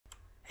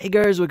Hey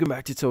guys, welcome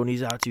back to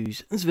Tony's How To's.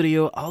 In this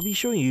video, I'll be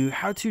showing you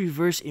how to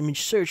reverse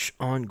image search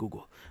on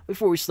Google.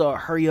 Before we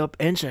start, hurry up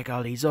and check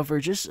out these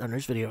offers under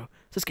this video.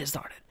 So let's get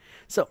started.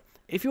 So,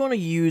 if you want to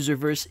use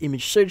reverse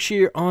image search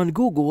here on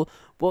Google,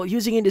 well,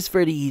 using it is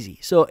fairly easy.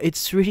 So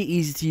it's really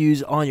easy to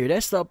use on your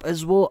desktop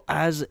as well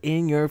as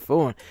in your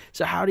phone.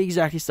 So how do you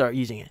exactly start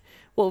using it?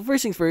 Well,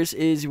 first things first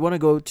is you want to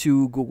go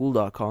to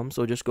google.com.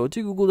 So just go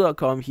to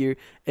google.com here,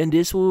 and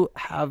this will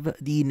have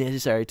the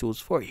necessary tools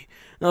for you.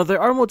 Now,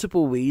 there are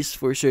multiple ways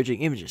for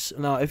searching images.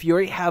 Now, if you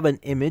already have an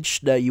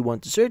image that you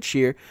want to search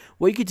here,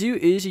 what you could do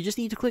is you just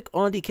need to click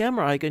on the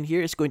camera icon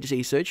here. It's going to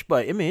say search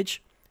by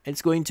image.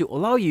 It's going to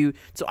allow you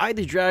to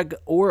either drag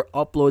or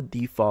upload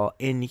the file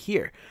in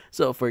here.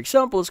 So for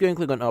example, let's go and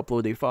click on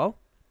upload a file.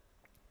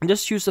 And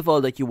just choose the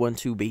file that you want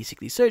to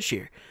basically search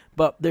here.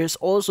 But there's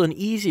also an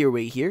easier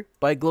way here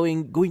by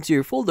going to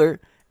your folder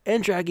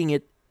and dragging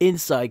it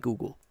inside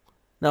Google.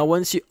 Now,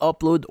 once you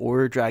upload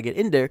or drag it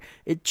in there,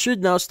 it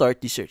should now start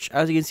the search.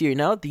 As you can see here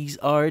now, these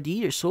are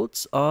the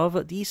results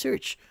of the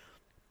search.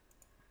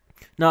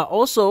 Now,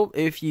 also,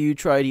 if you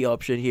try the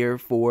option here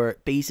for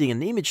pasting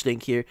an image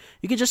link here,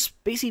 you can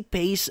just basically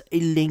paste a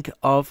link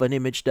of an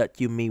image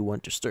that you may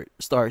want to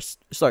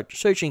start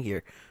searching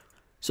here.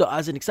 So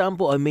as an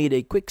example, I made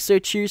a quick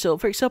search here. So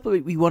for example,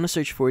 we want to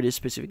search for this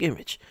specific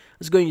image.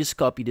 Let's go and just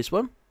copy this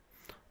one.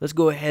 Let's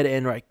go ahead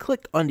and right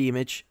click on the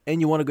image,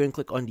 and you want to go and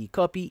click on the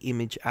copy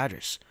image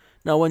address.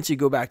 Now, once you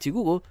go back to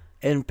Google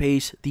and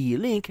paste the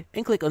link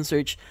and click on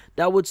search,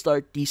 that would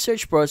start the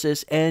search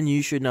process, and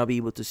you should now be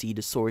able to see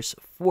the source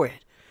for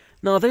it.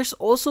 Now, there's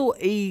also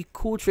a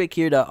cool trick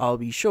here that I'll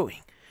be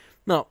showing.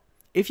 Now,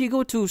 if you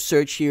go to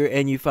search here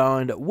and you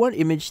found one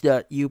image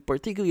that you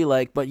particularly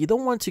like, but you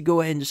don't want to go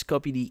ahead and just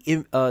copy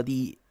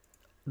the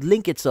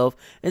link itself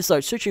and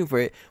start searching for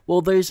it,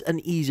 well, there's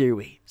an easier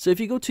way. So if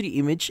you go to the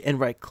image and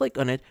right click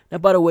on it, now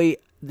by the way,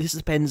 this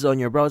depends on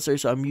your browser,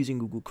 so I'm using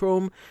Google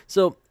Chrome.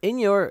 So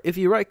if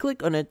you right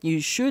click on it,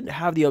 you should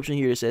have the option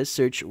here that says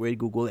search with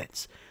Google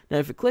Lens. Now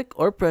if you click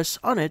or press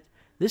on it,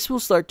 this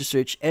will start to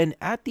search, and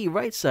at the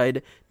right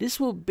side, this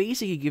will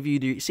basically give you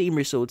the same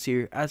results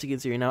here as you can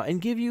see here now, and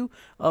give you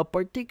a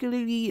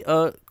particularly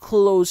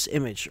close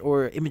image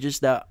or images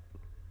that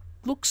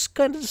looks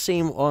kind of the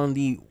same on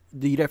the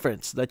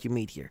reference that you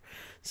made here.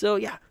 So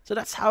yeah, so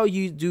that's how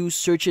you do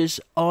searches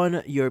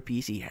on your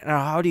PC.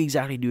 Now, how do you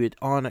exactly do it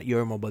on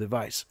your mobile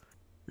device?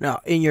 Now,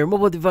 in your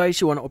mobile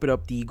device, you want to open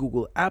up the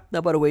Google app.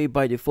 Now, by the way,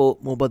 by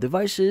default, mobile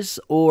devices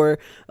or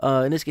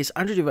in this case,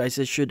 Android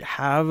devices should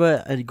have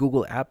a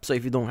Google app. So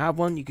if you don't have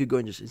one, you could go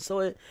and just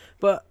install it.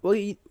 But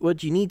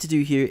what you need to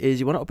do here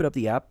is you want to open up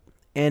the app.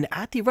 And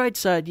at the right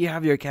side, you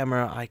have your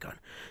camera icon.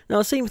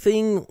 Now, same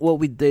thing what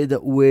we did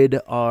with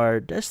our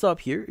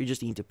desktop here. You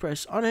just need to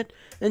press on it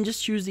and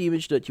just choose the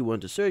image that you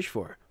want to search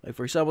for. Like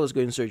for example, let's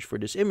go and search for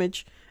this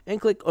image and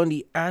click on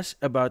the ask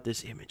about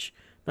this image.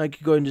 Now, you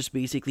can go and just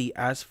basically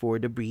ask for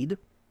the breed.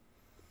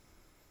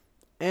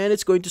 And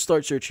it's going to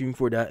start searching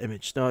for that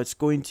image. Now, it's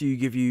going to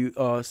give you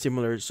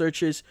similar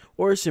searches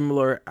or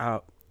similar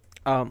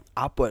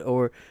output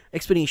or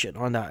explanation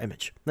on that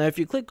image. Now, if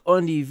you click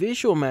on the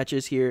visual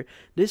matches here,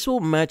 this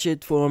will match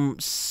it from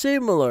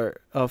similar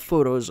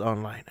photos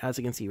online, as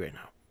you can see right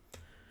now.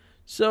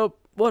 So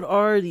what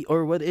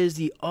is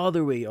the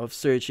other way of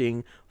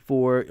searching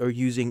for or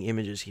using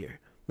images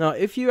here? Now,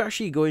 if you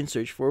actually go and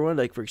search for one,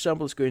 like for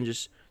example, let's go and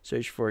just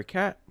search for a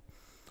cat.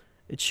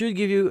 It should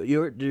give you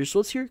the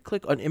results here.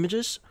 Click on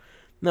images.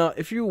 Now,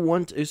 if you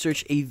want to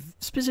search a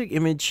specific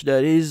image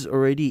that is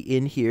already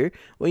in here,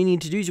 what you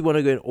need to do is you want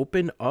to go and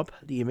open up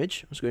the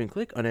image. Let's go and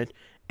click on it.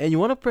 And you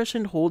want to press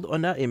and hold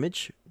on that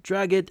image.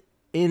 Drag it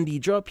in the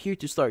drop here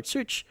to start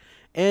search.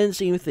 And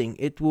same thing,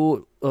 it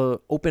will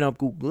open up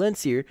Google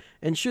Lens here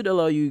and should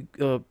allow you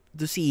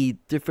to see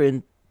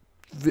different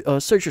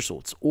search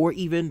results or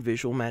even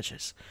visual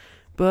matches.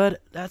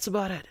 But that's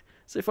about it.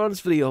 So if you found this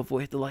video helpful,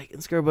 hit the like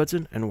and subscribe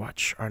button and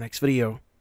watch our next video.